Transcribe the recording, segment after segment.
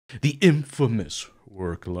The infamous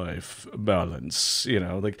work-life balance,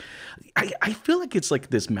 like I feel like it's like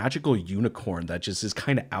this magical unicorn that just is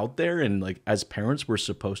kind of out there, and like as parents we're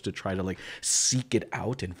supposed to try to like seek it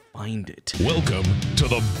out and find it. Welcome to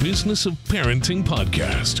the Business of Parenting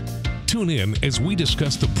podcast. Tune in as we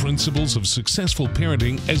discuss the principles of successful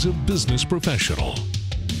parenting as a business professional.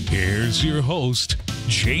 Here's your host,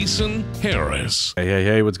 Jason Harris.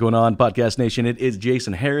 Hey, what's going on, Podcast Nation? It is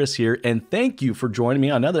Jason Harris here, and thank you for joining me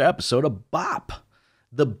on another episode of BOP,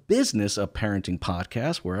 the Business of Parenting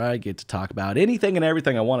podcast, where I get to talk about anything and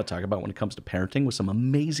everything I want to talk about when it comes to parenting with some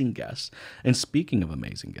amazing guests. And speaking of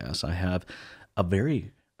amazing guests, I have a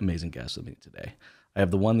very amazing guest with me today. I have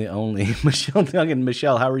the one, the only, Michelle Denogean.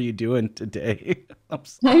 Michelle, how are you doing today?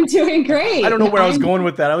 I'm doing great. I don't know where I was going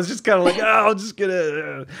with that. I was just kind of like, I'm just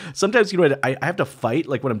gonna. Sometimes, I have to fight.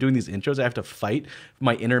 Like when I'm doing these intros, I have to fight.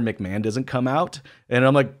 My inner McMahon doesn't come out, and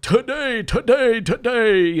I'm like, today.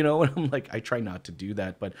 And I'm like, I try not to do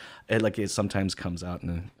that, but it sometimes comes out,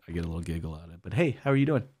 and I get a little giggle out of it. But hey, how are you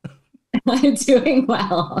doing? I'm doing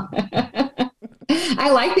well. I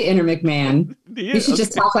like the inner McMahon. You should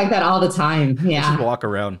just talk like that all the time. Yeah. Just walk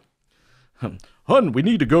around. Hun, we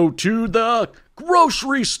need to go to the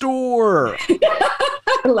grocery store.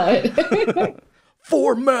 I love it.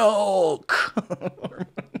 For milk.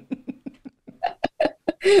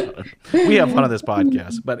 We have fun on this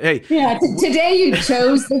podcast, but hey. Yeah, today you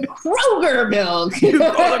chose the Kroger milk. You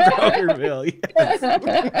know the Kroger milk, yes.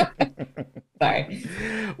 Sorry.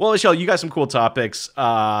 Well, Michelle, you got some cool topics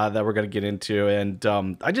that we're going to get into, and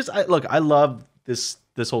I love this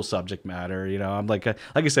whole subject matter. I'm like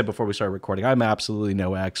I said before we started recording, I'm absolutely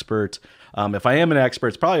no expert. If I am an expert,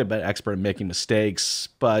 it's probably an expert in making mistakes.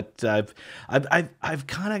 But I've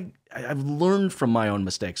learned from my own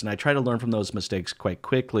mistakes, and I try to learn from those mistakes quite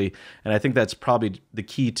quickly. And I think that's probably the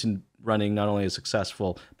key to running not only a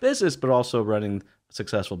successful business, but also running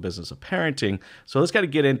successful business of parenting. So let's kind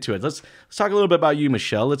of get into it. Let's talk a little bit about you,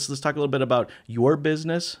 Michelle. Let's talk a little bit about your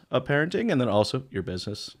business of parenting, and then also your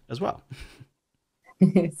business as well.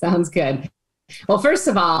 Sounds good. Well, first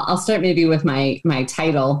of all, I'll start maybe with my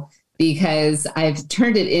title, because I've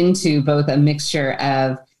turned it into both a mixture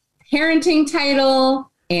of parenting title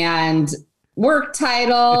and work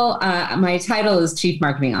title. My title is Chief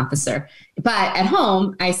Marketing Officer, but at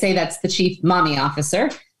home I say that's the Chief Mommy Officer.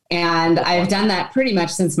 And I've done that pretty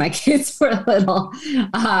much since my kids were little.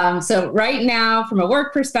 So right now, from a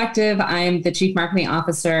work perspective, I'm the Chief Marketing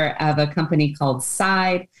Officer of a company called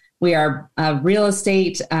Side. We are a real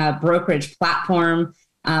estate brokerage platform.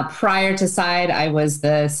 Prior to Side, I was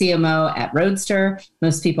the CMO at Roadster.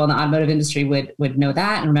 Most people in the automotive industry would know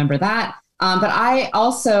that and remember that. But I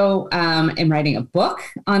also am writing a book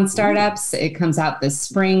on startups. It comes out this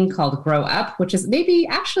spring called Grow Up, which is maybe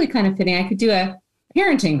actually kind of fitting. I could do a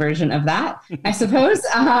parenting version of that, I suppose.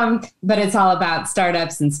 But it's all about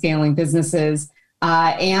startups and scaling businesses.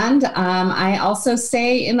 And I also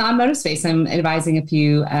stay in the automotive space. I'm advising a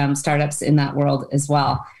few startups in that world as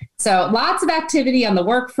well. So lots of activity on the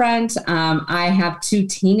work front. I have 2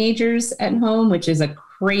 teenagers at home, which is a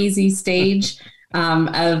crazy stage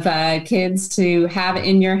of kids to have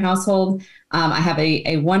in your household. I have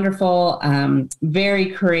a wonderful,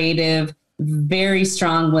 very creative, very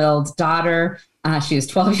strong-willed daughter. She is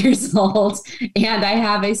 12 years old. And I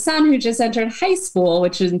have a son who just entered high school,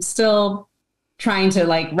 which is still trying to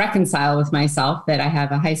reconcile with myself that I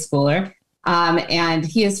have a high schooler. And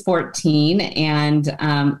he is 14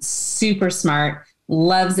 and super smart,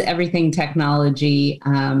 loves everything technology,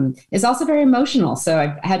 is also very emotional. So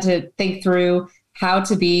I've had to think through how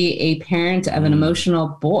to be a parent of an emotional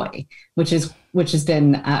boy, which has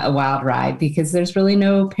been a wild ride, because there's really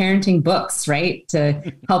no parenting books, right,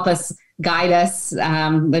 to help us guide us.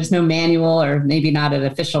 There's no manual, or maybe not an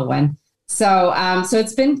official one. So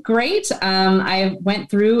it's been great. I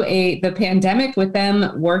went through the pandemic with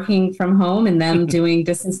them working from home and them doing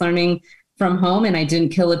distance learning from home, and I didn't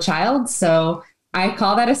kill a child. So I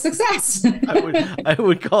call that a success. I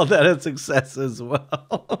would call that a success as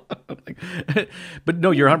well. But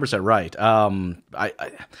no, you're 100% right.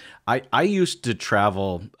 I used to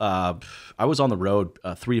travel. I was on the road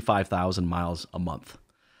 3,000 to 5,000 miles a month.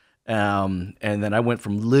 And then I went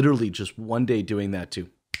from literally just one day doing that to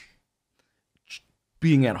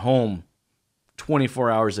being at home 24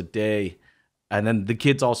 hours a day. And then the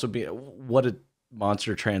kids also what a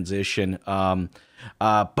monster transition. But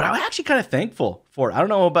I'm actually kind of thankful for it. I don't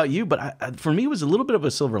know about you, but for me, it was a little bit of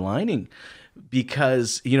a silver lining,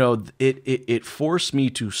 because, it forced me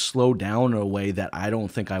to slow down in a way that I don't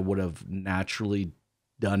think I would have naturally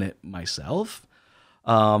done it myself.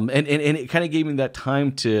 And it kind of gave me that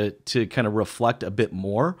time to kind of reflect a bit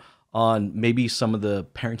more on maybe some of the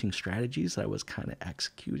parenting strategies that I was kind of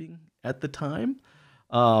executing at the time.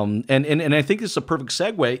 And I think this is a perfect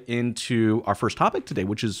segue into our first topic today,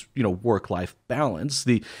 which is, work-life balance,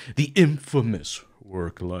 the infamous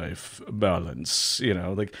work-life balance.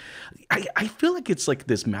 Like I feel like it's like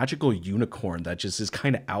this magical unicorn that just is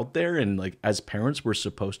kind of out there, and like as parents we're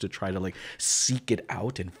supposed to try to like seek it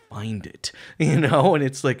out and find it, and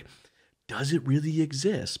it's like, does it really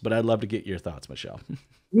exist? But I'd love to get your thoughts, Michelle.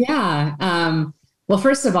 Yeah. Well,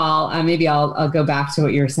 first of all, maybe I'll go back to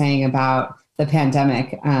what you were saying about the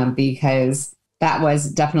pandemic, because that was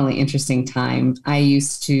definitely interesting time. I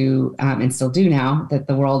used to, and still do now, that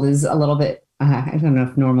the world is a little bit, I don't know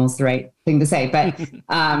if normal is the right thing to say, but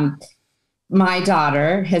my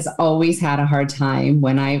daughter has always had a hard time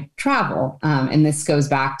when I travel. And this goes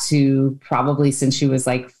back to probably since she was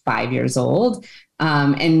like 5 years old.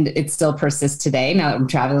 And it still persists today now that I'm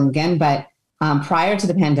traveling again. But prior to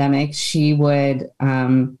the pandemic, she would,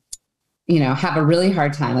 have a really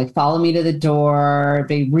hard time, like follow me to the door,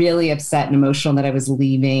 be really upset and emotional that I was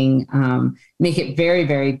leaving, make it very,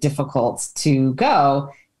 very difficult to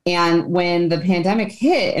go. And when the pandemic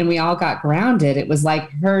hit and we all got grounded, it was like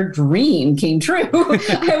her dream came true.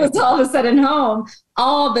 I was all of a sudden home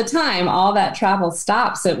all the time. All that travel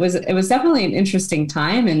stopped. So it was definitely an interesting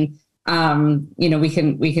time. And,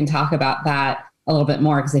 we can talk about that a little bit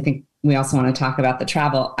more, because I think we also want to talk about the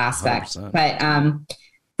travel aspect. 100%. But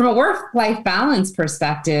from a work-life balance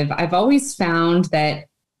perspective, I've always found that,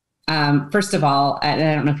 first of all, and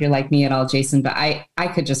I don't know if you're like me at all, Jason, but I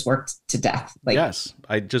could just work to death. Like, yes,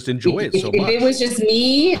 I just enjoy it so much. If it was just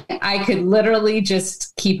me, I could literally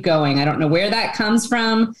just keep going. I don't know where that comes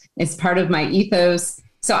from. It's part of my ethos.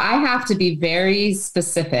 So I have to be very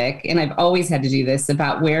specific, and I've always had to do this,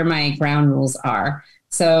 about where my ground rules are.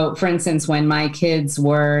 So, for instance, when my kids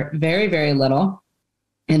were very, very little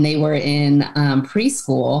and they were in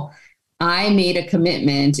preschool, I made a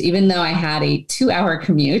commitment, even though I had a 2-hour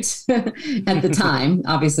commute at the time.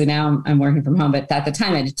 Obviously, now I'm working from home, but at the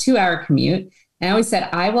time I had a 2-hour commute. And I always said,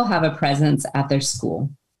 I will have a presence at their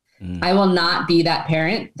school. I will not be that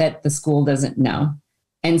parent that the school doesn't know.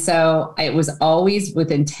 And so it was always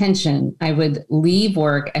with intention. I would leave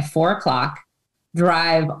work at 4:00,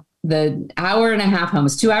 drive the hour and a half home. It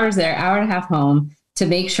was 2 hours there, hour and a half home, to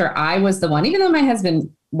make sure I was the one, even though my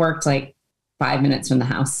husband worked like 5 minutes from the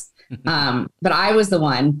house. But I was the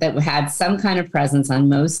one that had some kind of presence on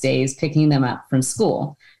most days, picking them up from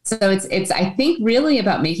school. So it's I think really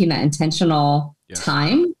about making that intentional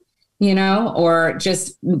time, or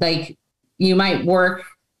just like you might work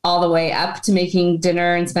all the way up to making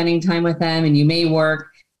dinner and spending time with them. And you may work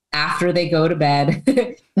after they go to bed,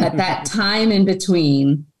 but that time in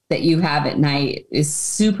between that you have at night is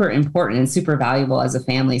super important and super valuable as a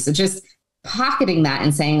family. So just pocketing that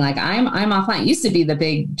and saying like, I'm offline. It used to be the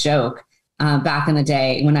big joke back in the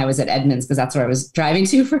day when I was at Edmonds, because that's where I was driving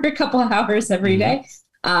to for a couple of hours every day.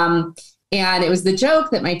 And it was the joke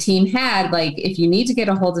that my team had, like, if you need to get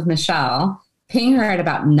a hold of Michelle, ping her at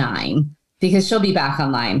about 9, because she'll be back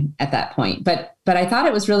online at that point. But I thought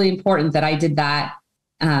it was really important that I did that,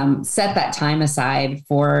 set that time aside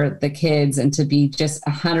for the kids and to be just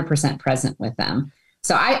 100% present with them.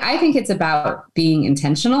 So I think it's about being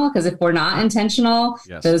intentional, because if we're not intentional,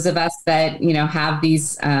 those of us that, have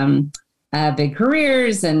these big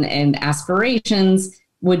careers and aspirations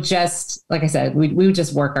would just, like I said, we would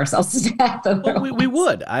just work ourselves to death. Well, we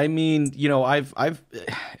would. I mean, I've and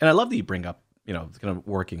I love that you bring up, kind of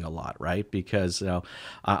working a lot, right? Because,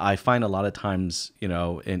 I find a lot of times, in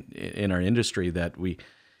our industry that we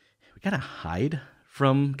got to hide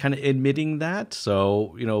from kind of admitting that.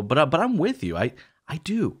 So, but I'm with you. I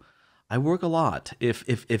do. I work a lot.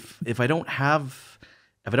 If I don't have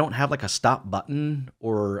like a stop button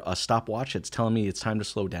or a stopwatch that's telling me it's time to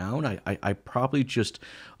slow down, I probably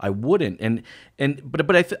I wouldn't.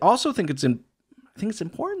 But I also think it's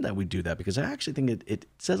important that we do that, because I actually think it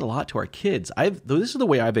says a lot to our kids. This is the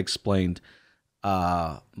way I've explained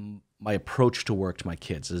my approach to work to my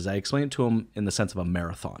kids, is I explain it to them in the sense of a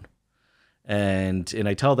marathon. And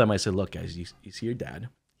I tell them, I said, look, guys, you see your dad,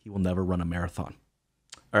 he will never run a marathon.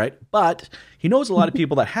 All right. But he knows a lot of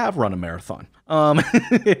people that have run a marathon.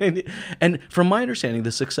 And from my understanding,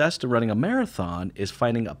 the success to running a marathon is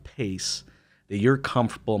finding a pace that you're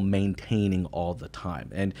comfortable maintaining all the time.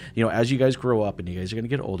 And, as you guys grow up and you guys are going to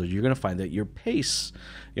get older, you're going to find that your pace,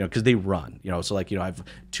 because they run, so like, I have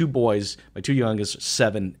 2 boys, my 2 youngest,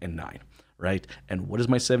 7 and 9, right? And what does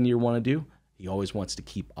my 7-year want to do? He always wants to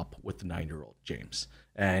keep up with the 9-year-old James.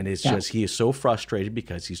 And it's just, he is so frustrated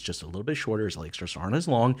because he's just a little bit shorter. His legs just aren't as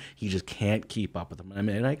long. He just can't keep up with them. I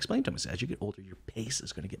mean, and I explained to him, I said, as you get older, your pace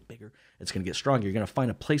is going to get bigger. It's going to get stronger. You're going to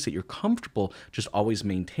find a place that you're comfortable just always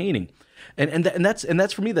maintaining. And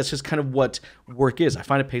that's for me, that's just kind of what work is. I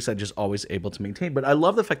find a pace I'm just always able to maintain. But I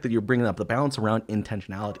love the fact that you're bringing up the balance around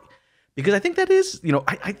intentionality. Because I think that is,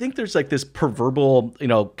 I think there's like this proverbial,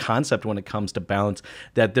 concept when it comes to balance,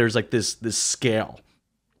 that there's like this scale.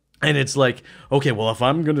 And it's like, okay, well, if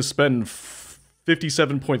I'm going to spend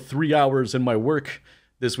 57.3 hours in my work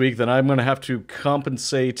this week, then I'm going to have to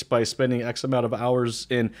compensate by spending X amount of hours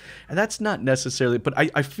in. And that's not necessarily, but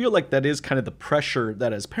I feel like that is kind of the pressure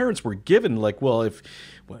that as parents we're given. Like, well, if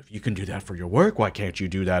you can do that for your work, why can't you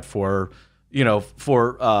do that for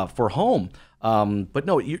home? But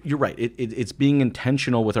no, you're right. It's being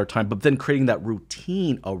intentional with our time, but then creating that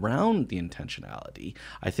routine around the intentionality,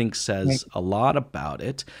 I think says a lot about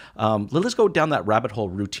it. Let's go down that rabbit hole,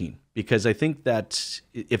 routine, because I think that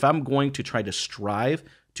if I'm going to try to strive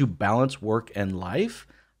to balance work and life,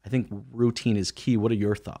 I think routine is key. What are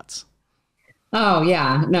your thoughts? Oh,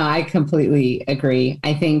 yeah. No, I completely agree.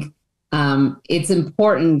 I think it's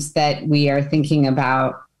important that we are thinking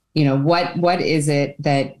about what is it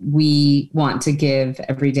that we want to give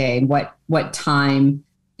every day? And what time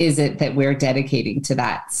is it that we're dedicating to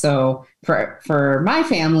that? So for my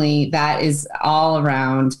family, that is all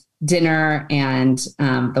around dinner and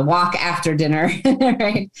the walk after dinner,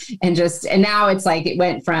 right? And now it's like it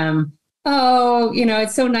went from,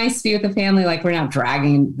 it's so nice to be with the family. Like we're not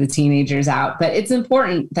dragging the teenagers out, but it's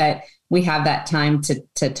important that we have that time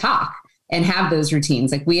to talk and have those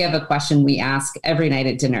routines. Like we have a question we ask every night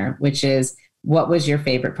at dinner, which is, what was your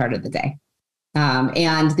favorite part of the day?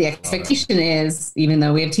 And the expectation is, even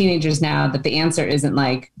though we have teenagers now, that the answer isn't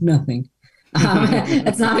like nothing.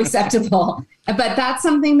 It's not acceptable. But that's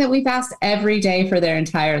something that we've asked every day for their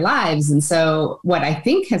entire lives. And so what I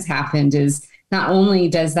think has happened is not only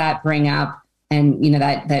does that bring up and,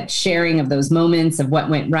 that sharing of those moments of what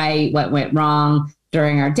went right, what went wrong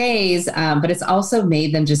during our days, but it's also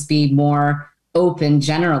made them just be more open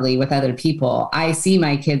generally with other people. I see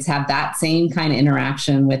my kids have that same kind of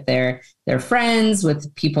interaction with their friends,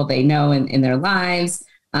 with people they know in their lives.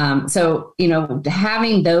 So,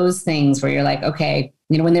 having those things where you're like, okay,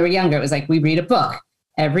 when they were younger, it was like we read a book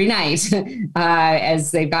every night.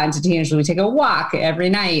 As they've gotten to teenagers, we take a walk every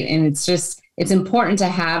night. And it's important to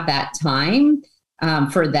have that time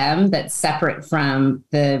for them that's separate from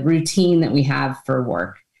the routine that we have for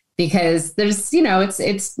work, because there's,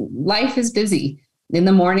 it's life is busy. In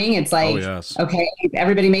the morning, it's like, okay,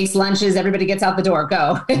 everybody makes lunches, everybody gets out the door,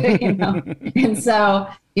 go, And so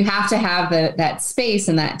you have to have that space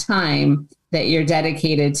and that time that you're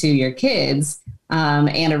dedicated to your kids,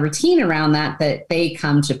 and a routine around that they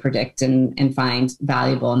come to predict and find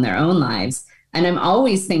valuable in their own lives. And I'm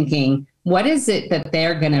always thinking, what is it that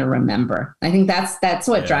they're going to remember? I think that's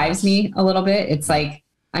what drives me a little bit. It's like,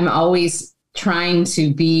 I'm always trying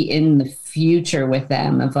to be in the future with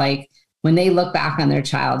them of like, when they look back on their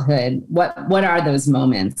childhood, what are those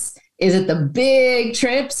moments? Is it the big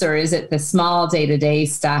trips or is it the small day-to-day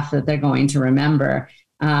stuff that they're going to remember?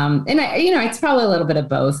 It's probably a little bit of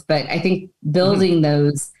both, but I think building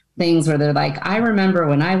those things where they're like, I remember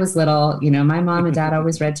when I was little, my mom and dad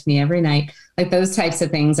always read to me every night. Like those types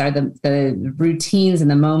of things are the routines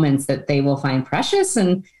and the moments that they will find precious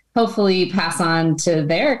and hopefully pass on to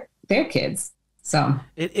their kids. So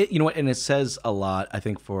and it says a lot, I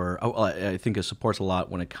think I think it supports a lot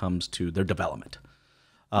when it comes to their development.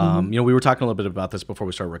 We were talking a little bit about this before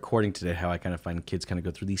we started recording today, how I kind of find kids kind of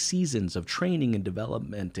go through these seasons of training and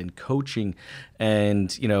development and coaching. And,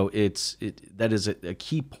 that is a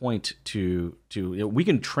key point to we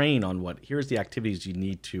can train on here's the activities you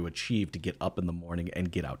need to achieve to get up in the morning and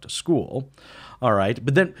get out to school. All right.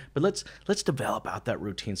 But let's develop out that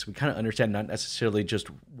routine so we kind of understand not necessarily just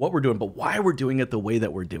what we're doing, but why we're doing it the way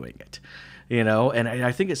that we're doing it, and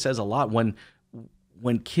I think it says a lot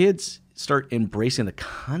when kids start embracing the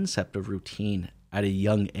concept of routine at a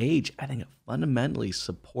young age. I think it fundamentally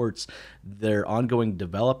supports their ongoing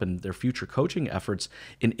development, their future coaching efforts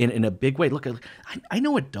in a big way. Look, I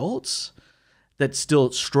know adults that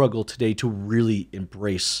still struggle today to really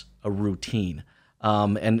embrace a routine.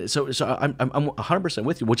 And so I'm 100%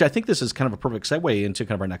 with you, which I think this is kind of a perfect segue into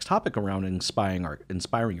kind of our next topic around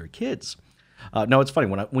inspiring your kids. No, it's funny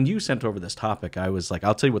when you sent over this topic, I was like,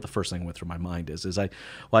 I'll tell you what the first thing went through my mind is I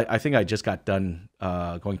think I just got done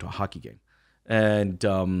going to a hockey game, and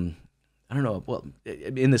I don't know. Well,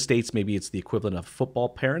 in the States, maybe it's the equivalent of football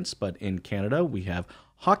parents, but in Canada, we have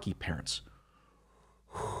hockey parents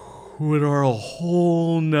who are a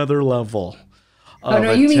whole nother level. Oh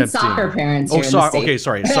no, you mean soccer parents. Oh, okay,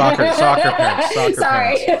 sorry, soccer parents.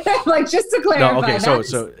 Sorry, like just to clarify. No, okay,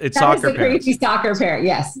 so it's soccer parents. Crazy soccer parent.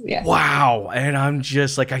 Yes. Wow, and I'm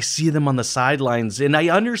just like, I see them on the sidelines, and I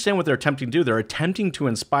understand what they're attempting to do. They're attempting to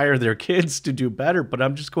inspire their kids to do better, but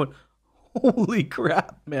I'm just going, holy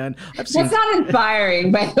crap, man! That's not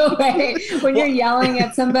inspiring, by the way. When you're yelling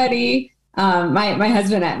at somebody. My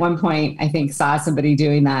husband at one point, I think, saw somebody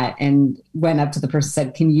doing that and went up to the person and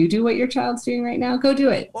said, "Can you do what your child's doing right now? Go do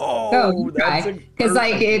it. Go try." Because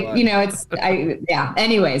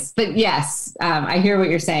anyways, but yes, I hear what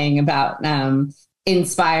you're saying about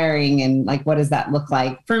inspiring and like, what does that look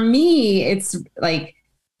like? For me, it's like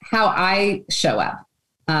how I show up.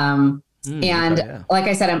 Like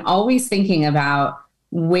I said, I'm always thinking about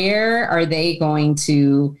where are they going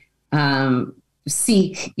to,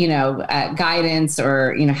 seek, guidance,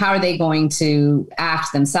 or, how are they going to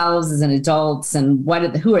act themselves as an adults, and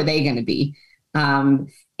who are they going to be? And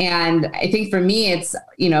I think for me, it's,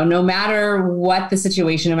 no matter what the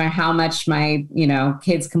situation, no matter how much my,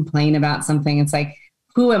 kids complain about something, it's like,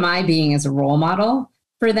 who am I being as a role model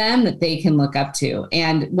for them that they can look up to?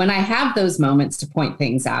 And when I have those moments to point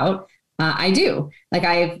things out, I do. Like,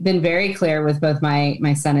 I've been very clear with both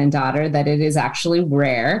my son and daughter that it is actually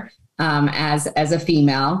rare as a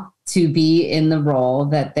female to be in the role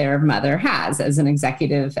that their mother has as an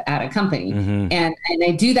executive at a company. Mm-hmm. And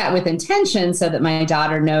I do that with intention so that my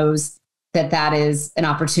daughter knows that is an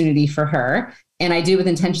opportunity for her. And I do with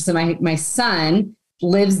intention so my son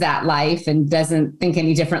lives that life and doesn't think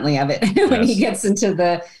any differently of it when he gets into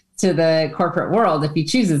the corporate world, if he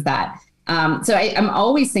chooses that. So I'm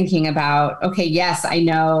always thinking about, okay, yes, I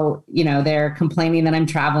know, they're complaining that I'm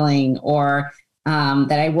traveling, or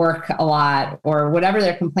that I work a lot, or whatever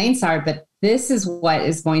their complaints are. But this is what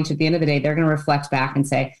is going to, at the end of the day, they're going to reflect back and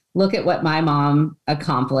say, look at what my mom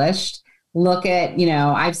accomplished. Look at,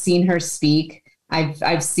 I've seen her speak.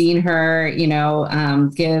 I've seen her,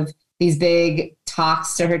 give these big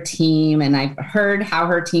talks to her team, and I've heard how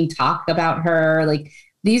her team talk about her. Like,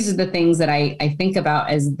 these are the things that I think about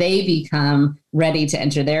as they become ready to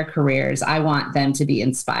enter their careers. I want them to be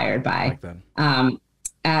inspired by.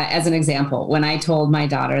 As an example, when I told my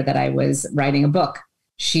daughter that I was writing a book,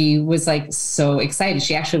 she was like so excited.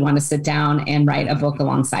 She actually wanted to sit down and write a book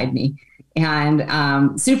alongside me.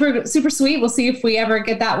 And super, super sweet. We'll see if we ever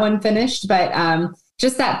get that one finished. But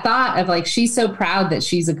just that thought of like, she's so proud that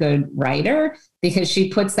she's a good writer, because she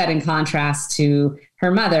puts that in contrast to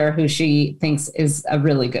her mother, who she thinks is a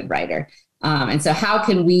really good writer. And so how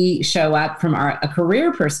can we show up from a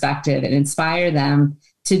career perspective and inspire them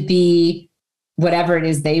to be whatever it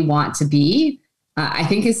is they want to be? I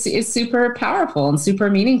think is super powerful and super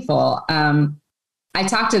meaningful. I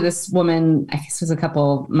talked to this woman, I guess it was a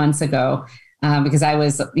couple months ago, because I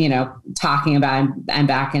was, talking about I'm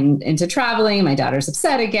back into traveling. My daughter's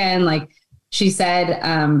upset again. Like, she said,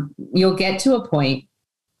 you'll get to a point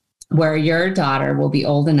where your daughter will be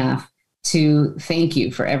old enough to thank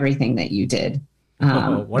you for everything that you did.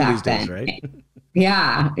 One of these days, right?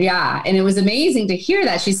 Yeah. And it was amazing to hear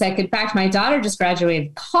that. She said, in fact, my daughter just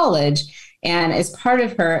graduated college, and as part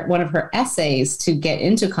of one of her essays to get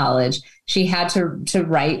into college, she had to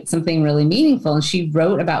write something really meaningful. And she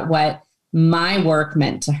wrote about what my work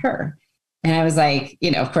meant to her. And I was like,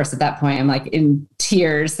 of course, at that point, I'm like in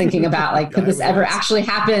tears thinking about like, could this ever actually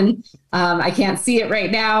happen? I can't see it right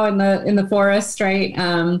now in the forest, right?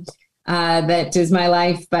 That is my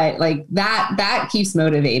life. But like that keeps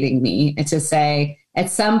motivating me to say, at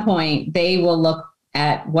some point they will look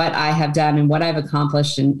at what I have done and what I've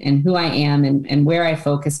accomplished and who I am and where I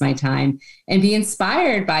focus my time, and be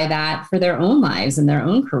inspired by that for their own lives and their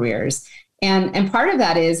own careers. And part of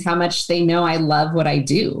that is how much they know I love what I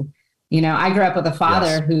do. I grew up with a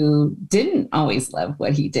father who didn't always love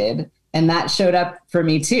what he did, and that showed up for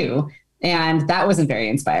me too. And that wasn't very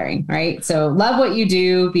inspiring, right? So love what you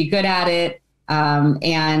do, be good at it,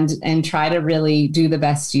 and try to really do the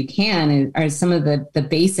best you can are some of the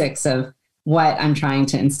basics of what I'm trying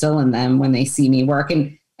to instill in them when they see me work.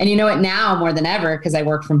 And now more than ever, because I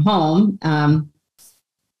work from home,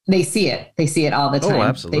 they see it. They see it all the time. Oh,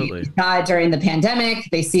 absolutely. They saw it during the pandemic.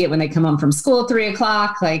 They see it when they come home from school at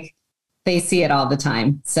 3:00. Like, they see it all the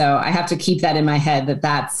time. So I have to keep that in my head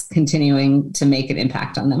that's continuing to make an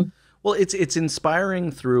impact on them. Well, it's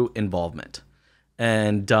inspiring through involvement.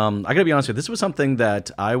 And I got to be honest with you, this was something that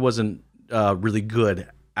I wasn't really good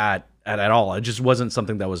at all. It just wasn't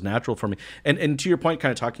something that was natural for me. And to your point,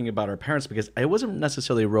 kind of talking about our parents, because I wasn't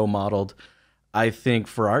necessarily role modeled, I think,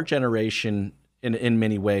 for our generation in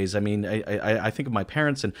many ways. I mean, I think of my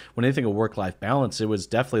parents, and when I think of work-life balance, it was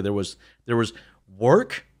definitely, there was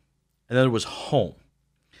work, and then there was home,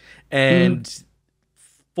 and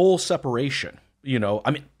full separation. You know,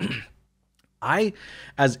 I mean, I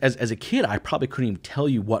as a kid, I probably couldn't even tell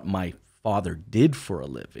you what my father did for a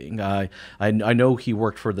living. I know he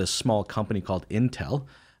worked for this small company called Intel.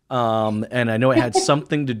 And I know it had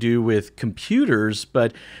something to do with computers,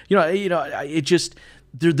 but it just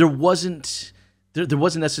there wasn't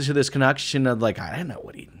necessarily this connection of like, I don't know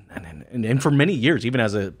what he and for many years, even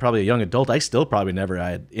as probably a young adult, I still probably never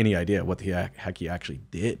had any idea what the heck he actually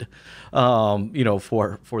did. For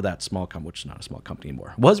that small company, which is not a small company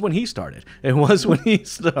anymore. It was when he started.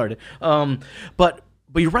 But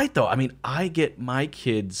you're right though. I mean, I get my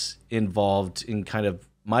kids involved in kind of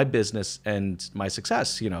my business and my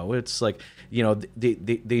success. It's like,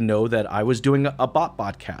 they know that I was doing a BOP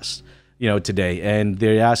podcast, today, and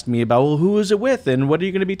they asked me about, well, who is it with and what are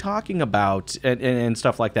you going to be talking about and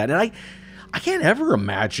stuff like that. And I can't ever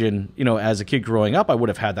imagine, as a kid growing up, I would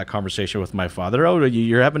have had that conversation with my father. Oh,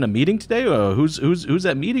 you're having a meeting today? Oh, who's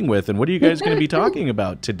that meeting with? And what are you guys going to be talking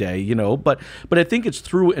about today? But I think it's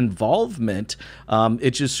through involvement.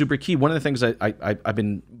 It's just super key. One of the things I've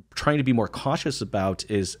been trying to be more cautious about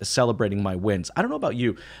is celebrating my wins. I don't know about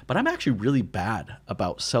you, but I'm actually really bad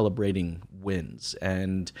about celebrating wins.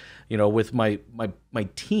 And, with my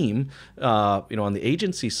team, on the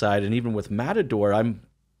agency side, and even with Matador,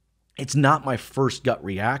 it's not my first gut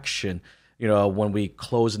reaction, when we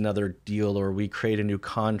close another deal or we create a new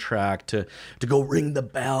contract to go ring the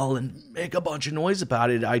bell and make a bunch of noise about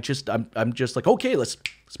it. I'm just like, okay, let's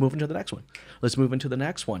move into the next one. Let's move into the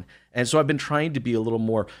next one. And so I've been trying to be a little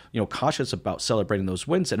more, cautious about celebrating those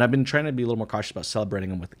wins. And I've been trying to be a little more cautious about celebrating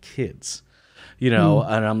them with the kids, and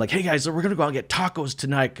I'm like, hey guys, we're going to go out and get tacos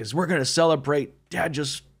tonight because we're going to celebrate. Dad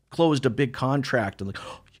just closed a big contract. I'm like,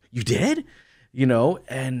 oh, you did?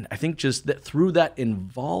 And I think just that through that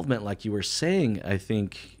involvement, like you were saying, I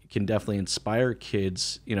think can definitely inspire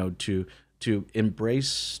kids, to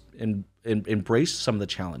embrace some of the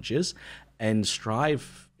challenges and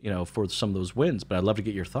strive, for some of those wins. But I'd love to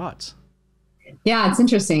get your thoughts. Yeah, it's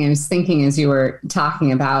interesting. I was thinking as you were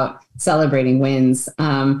talking about celebrating wins,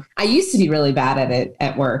 I used to be really bad at it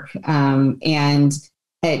at work. And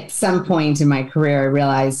at some point in my career, I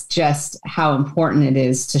realized just how important it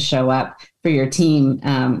is to show up for your team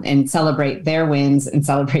and celebrate their wins and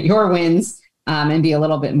celebrate your wins and be a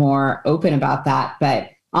little bit more open about that.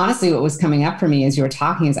 But honestly, what was coming up for me as you were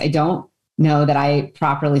talking is I don't know that I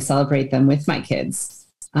properly celebrate them with my kids.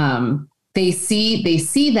 They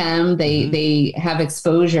see them, they have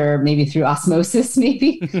exposure maybe through osmosis,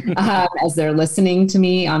 maybe as they're listening to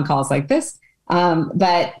me on calls like this.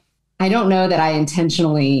 But I don't know that I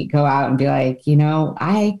intentionally go out and be like,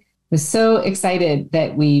 I was so excited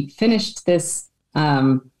that we finished this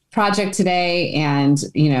project today and,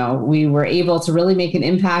 we were able to really make an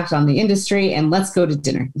impact on the industry and let's go to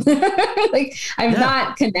dinner. Like I've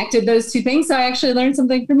not connected those two things. So I actually learned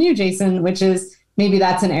something from you, Jason, which is maybe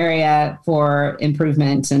that's an area for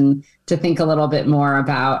improvement and to think a little bit more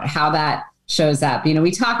about how that shows up.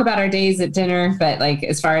 We talk about our days at dinner, but like,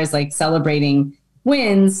 as far as like celebrating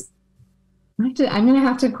wins, I'm going to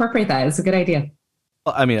have to incorporate that. It's a good idea.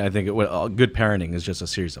 Well, I mean, I think good parenting is just a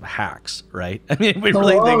series of hacks, right? I mean, we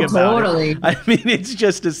really think about it. I mean, it's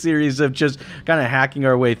just a series of just kind of hacking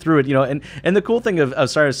our way through it, and the cool thing of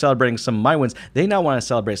celebrating some of my wins, they now want to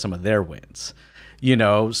celebrate some of their wins.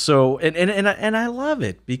 So and I love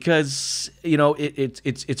it because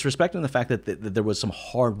it's respecting the fact that there was some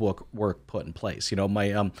hard work put in place.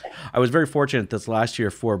 I was very fortunate this last year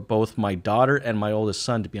for both my daughter and my oldest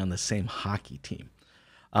son to be on the same hockey team.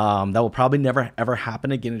 That will probably never ever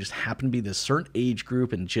happen again. It just happened to be this certain age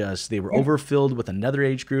group, and they were overfilled with another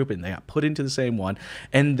age group, and they got put into the same one,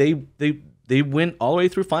 and they went all the way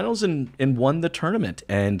through finals and won the tournament.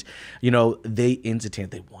 And,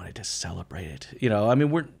 they wanted to celebrate it. I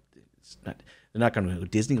mean, they're not going to go to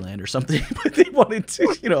Disneyland or something, but they wanted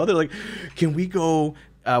to, they're like, can we go?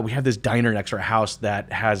 We have this diner next to our house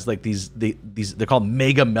that has like these, they're called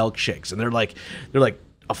mega milkshakes. And they're like 1.5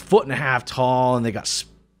 feet tall, and they got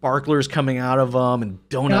sparklers coming out of them and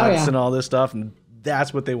donuts and all this stuff. And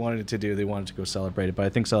that's what they wanted to do. They wanted to go celebrate it. But I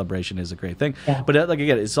think celebration is a great thing. Yeah. But like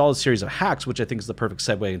again, it's all a series of hacks, which I think is the perfect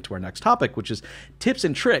segue into our next topic, which is tips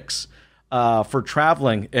and tricks for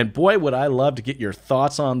traveling. And boy, would I love to get your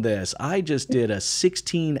thoughts on this. I just did a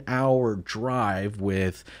 16-hour drive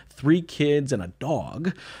with 3 kids and a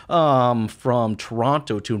dog from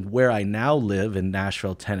Toronto to where I now live in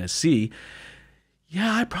Nashville, Tennessee.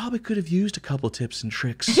 Yeah, I probably could have used a couple tips and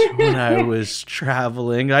tricks when I was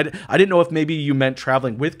traveling. I didn't know if maybe you meant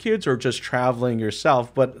traveling with kids or just traveling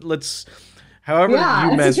yourself, but let's however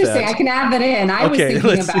Yeah, you that's meant interesting. that. I can add that in. I was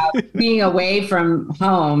thinking about being away from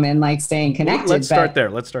home and like staying connected. Let's start there.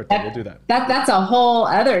 Let's start there. We'll do that. That's a whole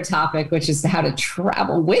other topic, which is how to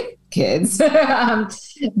travel with kids.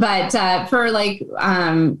 But for like,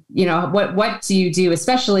 what do you do?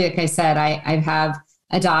 Especially, like I said, I have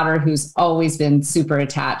a daughter who's always been super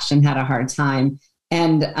attached and had a hard time.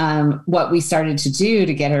 And what we started to do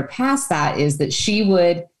to get her past that is that she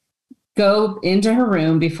would go into her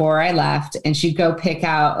room before I left, and she'd go pick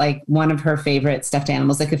out like one of her favorite stuffed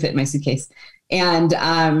animals that could fit in my suitcase. And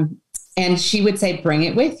she would say, bring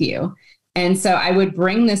it with you. And so I would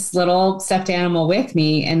bring this little stuffed animal with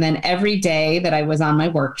me. And then every day that I was on my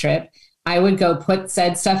work trip, I would go put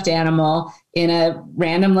said stuffed animal in a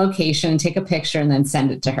random location, take a picture, and then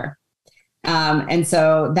send it to her. And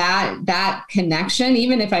so that connection,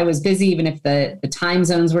 even if I was busy, even if the time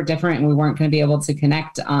zones were different and we weren't going to be able to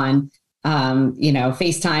connect on,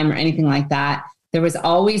 FaceTime or anything like that, there was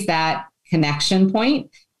always that connection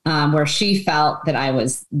point where she felt that I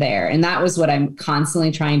was there. And that was what I'm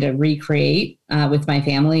constantly trying to recreate with my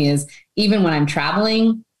family is even when I'm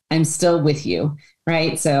traveling, I'm still with you,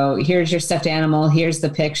 right? So here's your stuffed animal. Here's the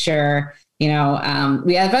picture. We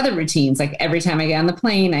have other routines. Like every time I get on the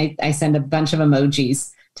plane, I send a bunch of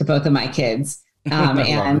emojis to both of my kids.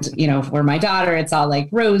 For my daughter, it's all like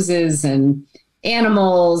roses and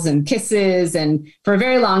animals and kisses. And for a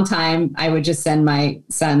very long time, I would just send my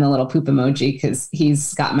son the little poop emoji because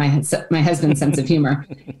he's got my husband's sense of humor.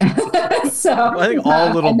 So I think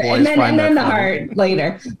all little boys and then the heart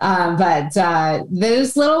later. But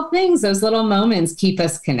those little things, those little moments keep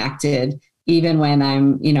us connected, even when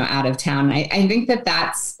I'm, out of town. I think that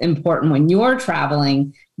that's important when you're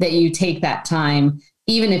traveling, that you take that time,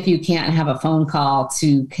 even if you can't have a phone call,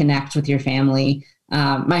 to connect with your family.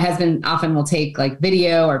 My husband often will take like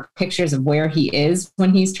video or pictures of where he is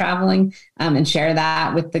when he's traveling and share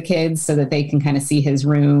that with the kids so that they can kind of see his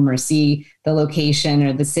room or see the location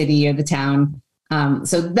or the city or the town.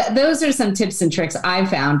 So those are some tips and tricks I've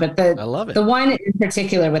found, but I love it. The one in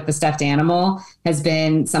particular with the stuffed animal has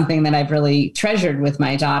been something that I've really treasured with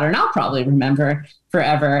my daughter, and I'll probably remember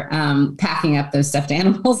forever, packing up those stuffed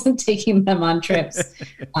animals and taking them on trips.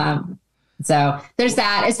 So there's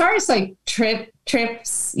that. As far as like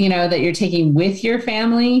trips, that you're taking with your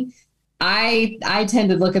family, I tend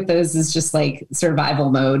to look at those as just like survival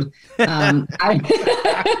mode. Because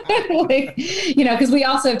we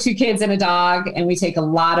also have 2 kids and a dog, and we take a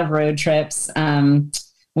lot of road trips.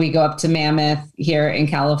 We go up to Mammoth here in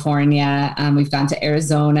California. We've gone to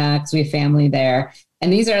Arizona because we have family there.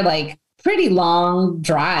 And these are like pretty long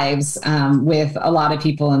drives with a lot of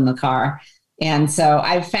people in the car. And so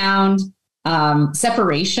I've found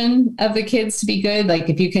separation of the kids to be good. Like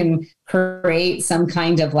if you can create some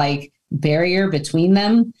kind of like barrier between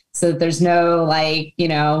them so that there's no like,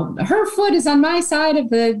 her foot is on my side of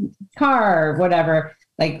the car or whatever,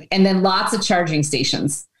 like, and then lots of charging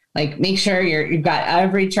stations. Like make sure you've got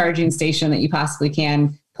every charging station that you possibly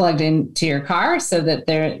can plugged into your car so that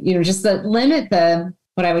they're, just the limit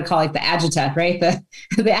what I would call like the agita, right?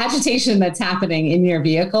 The agitation that's happening in your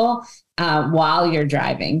vehicle while you're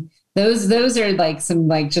driving. Those are like some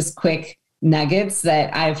like just quick nuggets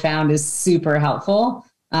that I've found is super helpful.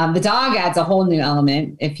 The dog adds a whole new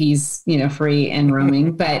element if he's, free and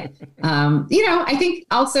roaming. But, I think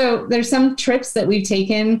also there's some trips that we've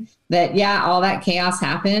taken that, all that chaos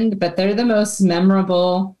happened, but they're the most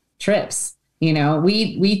memorable trips.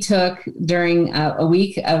 We took during a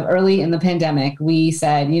week of early in the pandemic, we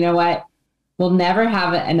said, you know what, we'll never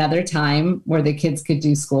have another time where the kids could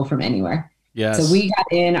do school from anywhere. Yes. So we got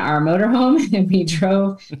in our motorhome and we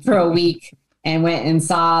drove for a week and went and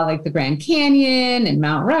saw like the Grand Canyon and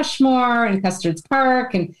Mount Rushmore and Custards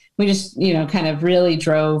Park. And we just, kind of really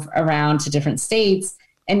drove around to different states.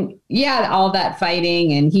 And all that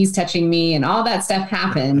fighting and he's touching me and all that stuff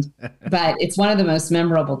happened. But it's one of the most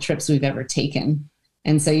memorable trips we've ever taken.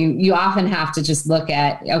 And so you often have to just look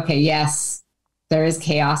at, okay, yes, there is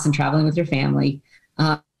chaos in traveling with your family.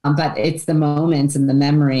 But it's the moments and the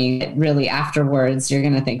memory that really afterwards you're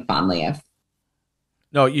going to think fondly of.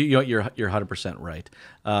 No, you're 100% right.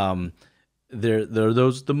 There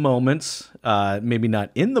are the moments, maybe not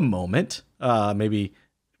in the moment, maybe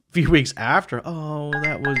a few weeks after. Oh,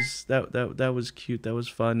 that was cute. That was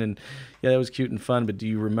fun, and that was cute and fun. But do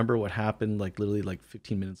you remember what happened? Like literally, like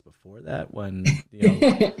 15 minutes before that, when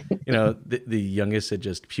the youngest had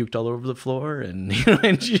just puked all over the floor, and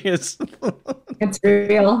and she just It's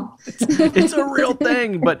real. It's a real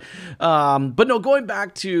thing. But no, going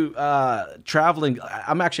back to traveling,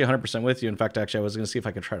 I'm actually 100% with you. In fact, actually, I was going to see if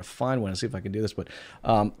I could try to find one and see if I could do this. But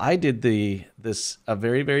I did a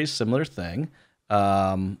very, very similar thing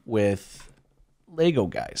with Lego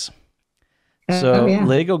guys. So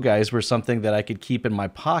Lego guys were something that I could keep in my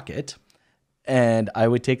pocket, and I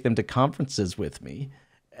would take them to conferences with me.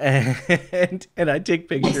 And I take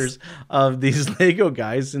pictures of these Lego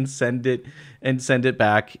guys and send it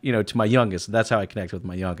back, to my youngest. That's how I connect with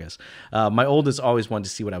my youngest. My oldest always wanted to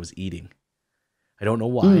see what I was eating. I don't know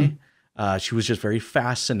why. She was just very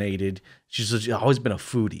fascinated. She's always been a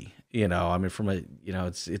foodie. I mean,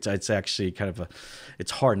 it's actually kind of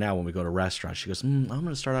it's hard now when we go to restaurants. She goes, I'm going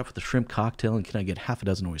to start off with a shrimp cocktail, and can I get half a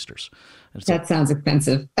dozen oysters? That sounds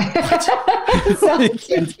expensive. But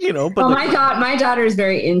my daughter is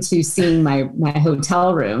very into seeing my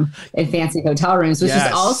hotel room and fancy hotel rooms, which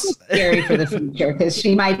is also scary for the future, because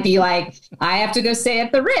she might be like, I have to go stay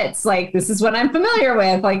at the Ritz. Like, this is what I'm familiar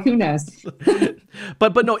with. Like, who knows?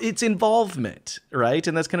 But no, it's involvement, right?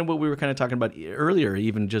 And that's kind of what we were kind of talking about earlier,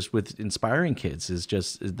 even just with inspiring kids, is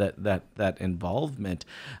that involvement.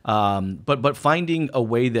 But finding a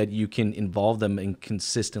way that you can involve them and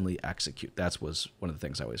consistently execute. That was one of the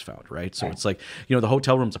things I always found, right? So it's like, the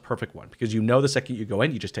hotel room's a perfect one, because the second you go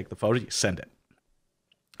in, you just take the photo, you send it.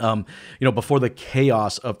 Before the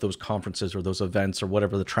chaos of those conferences or those events or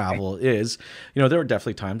whatever the travel is, there were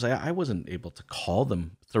definitely times I wasn't able to call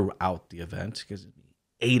them throughout the event, because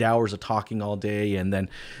 8 hours of talking all day, and then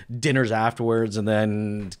dinners afterwards, and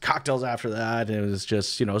then cocktails after that. And it was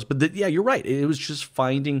just, you're right. It was just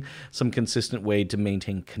finding some consistent way to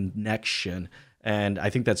maintain connection. And I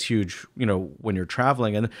think that's huge, when you're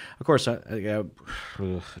traveling. And of course,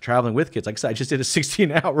 traveling with kids, like I said, I just did a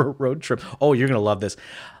 16-hour road trip. Oh, you're going to love this.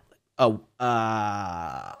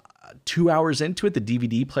 2 hours into it, the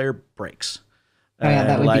DVD player breaks. Oh, yeah,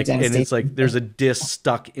 that would be devastating. And it's like there's a disc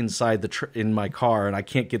stuck inside in my car, and I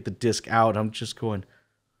can't get the disc out. I'm just going,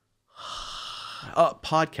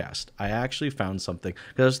 podcast. I actually found something,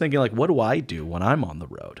 because I was thinking, like, what do I do when I'm on the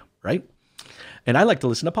road, right? And I like to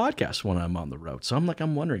listen to podcasts when I'm on the road. So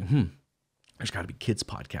I'm wondering, there's got to be kids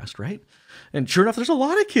podcast, right? And sure enough, there's a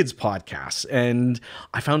lot of kids podcasts. And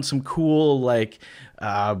I found some cool,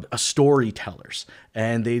 storytellers.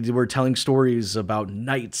 And they were telling stories about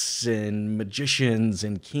knights and magicians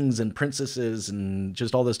and kings and princesses and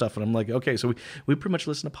just all this stuff. And I'm like, okay, so we pretty much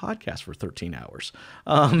listen to podcasts for 13 hours.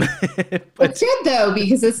 It's good, though,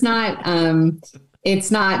 because it's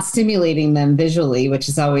not stimulating them visually, which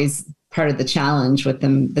is always part of the challenge with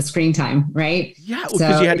them, the screen time, right? Yeah,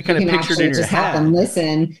 because you had to kind of picture it in your head. Have them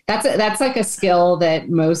listen. That's like a skill that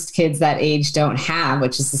most kids that age don't have,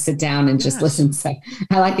 which is to sit down and just listen. So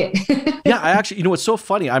I like it. Yeah, I actually, what's so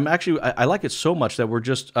funny? I like it so much that we're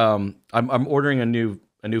just I'm ordering a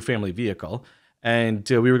new family vehicle, and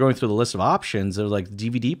we were going through the list of options. There was like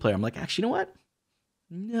DVD player. I'm like, actually, you know what?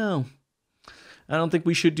 No. I don't think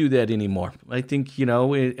we should do that anymore. I think, and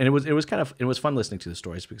it was fun listening to the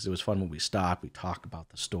stories, because it was fun when we stopped, we talk about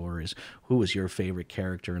the stories, who was your favorite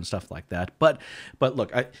character and stuff like that. But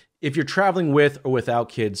look, if you're traveling with or without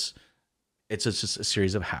kids, it's just a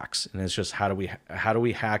series of hacks, and it's just how do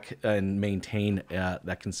we hack and maintain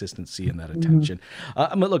that consistency and that attention.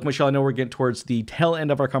 Look, Michelle, I know we're getting towards the tail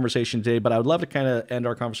end of our conversation today, but I would love to kind of end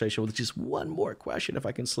our conversation with just one more question, if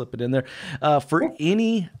I can slip it in there, for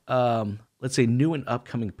any let's say new and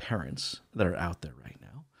upcoming parents that are out there right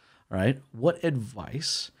now. All right, what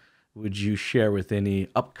advice would you share with any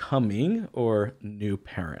upcoming or new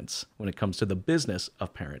parents when it comes to the business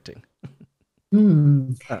of parenting? I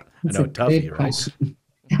know, toughy, right?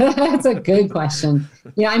 That's a good question.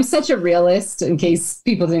 I'm such a realist, in case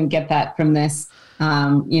people didn't get that from this. I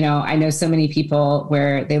know so many people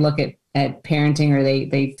where they look at parenting, or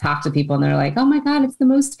they talk to people and they're like, oh my God, it's the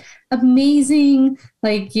most amazing,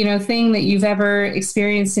 thing that you've ever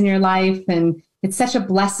experienced in your life. And it's such a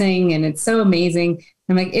blessing, and it's so amazing.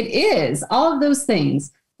 I'm like, it is all of those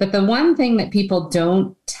things. But the one thing that people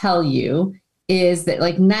don't tell you is that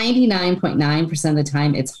 99.9% of the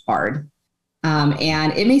time it's hard.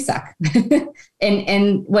 And it may suck.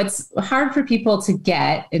 and what's hard for people to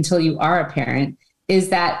get until you are a parent is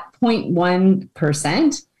that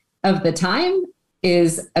 0.1% of the time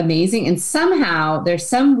is amazing. And somehow there's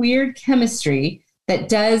some weird chemistry that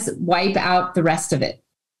does wipe out the rest of it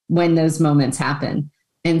when those moments happen.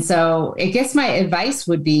 And so I guess my advice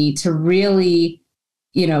would be to really,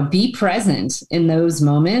 be present in those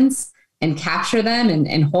moments and capture them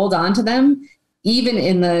and hold on to them. even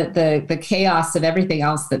in the chaos of everything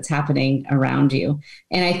else that's happening around you.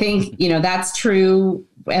 And I think, that's true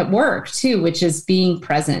at work too, which is being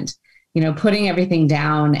present, putting everything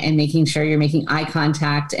down and making sure you're making eye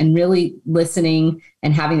contact and really listening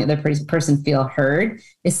and having the other person feel heard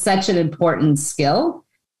is such an important skill.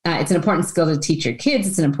 It's an important skill to teach your kids.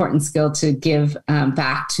 It's an important skill to give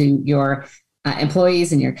back to your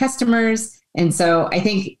employees and your customers. And so I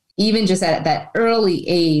think even just at that early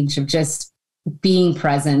age of just being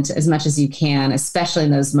present as much as you can, especially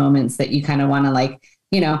in those moments that you kind of want to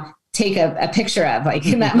take a picture of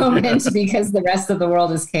in that moment because the rest of the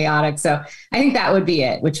world is chaotic. So I think that would be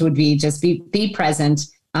it, which would be just be present.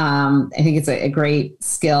 I think it's a great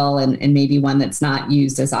skill and maybe one that's not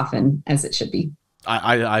used as often as it should be.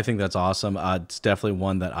 I think that's awesome. It's definitely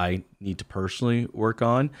one that I need to personally work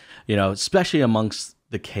on, especially amongst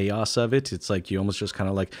the chaos of it. It's like you almost just kind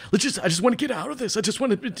of I just want to get out of this. I just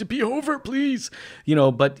want it to be over, please.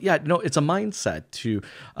 But yeah, it's a mindset to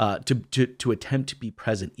attempt to be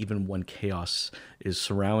present even when chaos is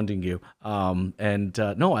surrounding you.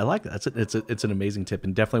 No, I like that. It's an amazing tip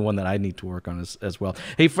and definitely one that I need to work on as well.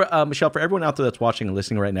 Hey, Michelle, for everyone out there that's watching and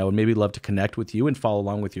listening right now, would maybe love to connect with you and follow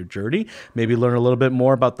along with your journey, maybe learn a little bit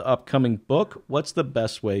more about the upcoming book. What's the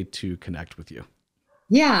best way to connect with you?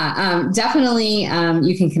 Yeah, definitely.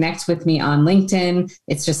 You can connect with me on LinkedIn.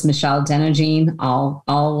 It's just Michelle Denogean, all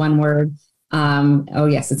one word. Oh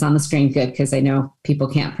yes, it's on the screen. Good, because I know people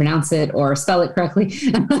can't pronounce it or spell it correctly.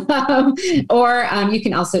 Or you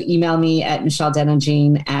can also email me at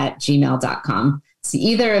michelledenogean@gmail.com. So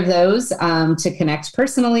either of those to connect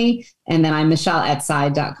personally, and then I'm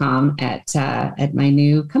michelle@side.com at my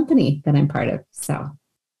new company that I'm part of. So.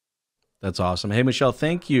 That's awesome. Hey, Michelle,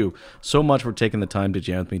 thank you so much for taking the time to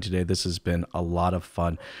jam with me today. This has been a lot of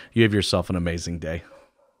fun. You have yourself an amazing day.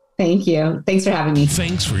 Thank you. Thanks for having me.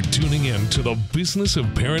 Thanks for tuning in to the Business of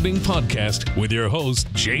Parenting podcast with your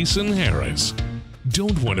host, Jason Harris.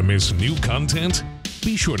 Don't want to miss new content?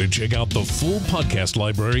 Be sure to check out the full podcast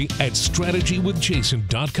library at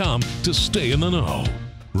strategywithjason.com to stay in the know.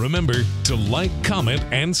 Remember to like, comment,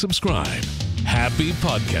 and subscribe. Happy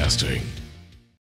podcasting.